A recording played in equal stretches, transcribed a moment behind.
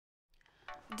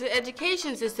The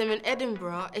education system in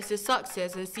Edinburgh is a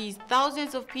success and sees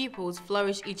thousands of pupils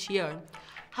flourish each year.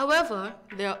 However,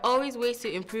 there are always ways to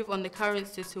improve on the current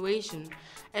situation,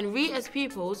 and we as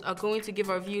pupils are going to give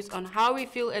our views on how we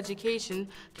feel education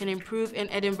can improve in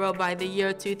Edinburgh by the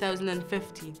year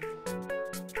 2050.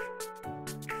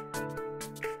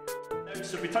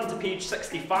 So we turn to page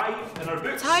 65 in our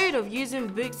books. Tired of using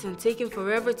books and taking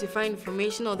forever to find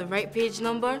information on the right page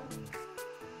number?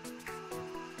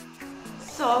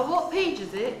 So what page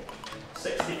is it?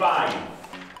 65.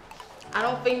 I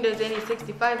don't think there's any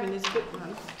 65 in this book,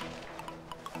 man.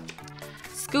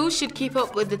 Schools should keep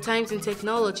up with the times in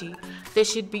technology. There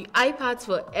should be iPads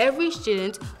for every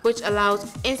student, which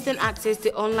allows instant access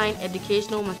to online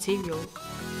educational material.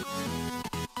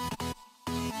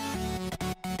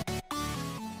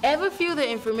 Ever feel the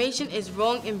information is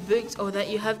wrong in books or that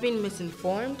you have been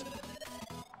misinformed?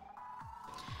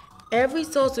 Every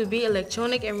source will be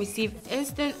electronic and receive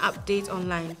instant updates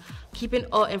online, keeping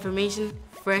all information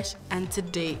fresh and to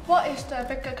date. What is the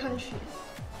bigger country?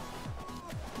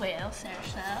 Well,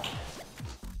 search that.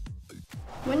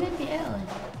 Wouldn't it be Italy?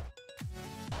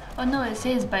 Oh no, it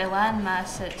says by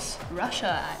landmass it's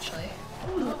Russia actually.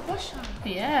 Oh, Russia.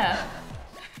 Yeah.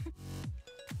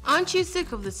 Aren't you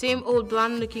sick of the same old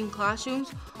bland-looking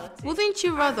classrooms? Wouldn't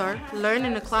you rather learn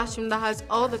in a classroom that has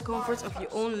all the comforts of your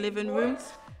own living room?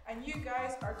 And you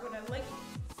guys are going to link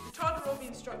the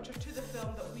Todorovian structure to the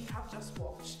film that we have just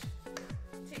watched.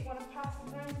 Take one and pass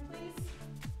them around,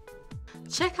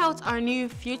 please. Check out our new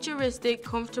futuristic,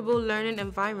 comfortable learning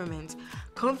environment.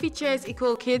 Comfy chairs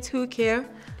equal kids who care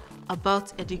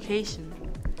about education.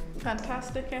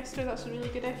 Fantastic, Esther. That's a really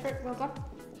good effort. Well done.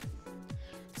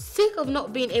 Sick of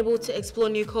not being able to explore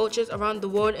new cultures around the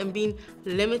world and being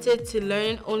limited to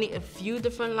learning only a few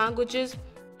different languages?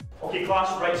 Okay,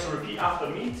 class, right, so repeat after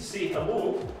me. To say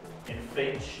hello in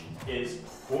French is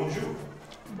bonjour.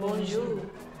 Bonjour.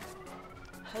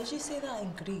 How do you say that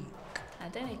in Greek? I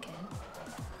don't ken.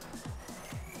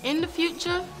 In the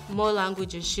future, more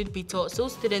languages should be taught so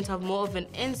students have more of an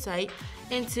insight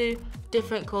into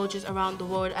different cultures around the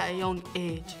world at a young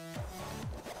age.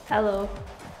 Hello.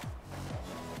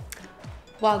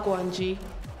 Wagwanji.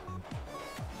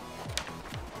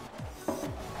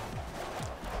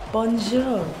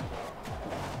 Bonjour.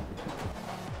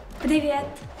 Привет.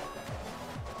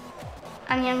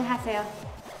 안녕하세요.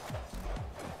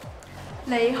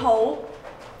 你好.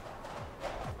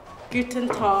 Guten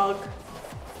Tag.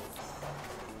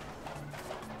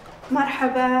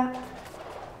 مرحبا.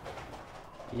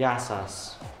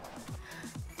 Yassas.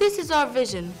 This is our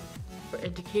vision for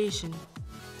education,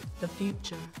 the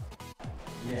future.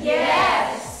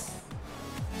 Yes.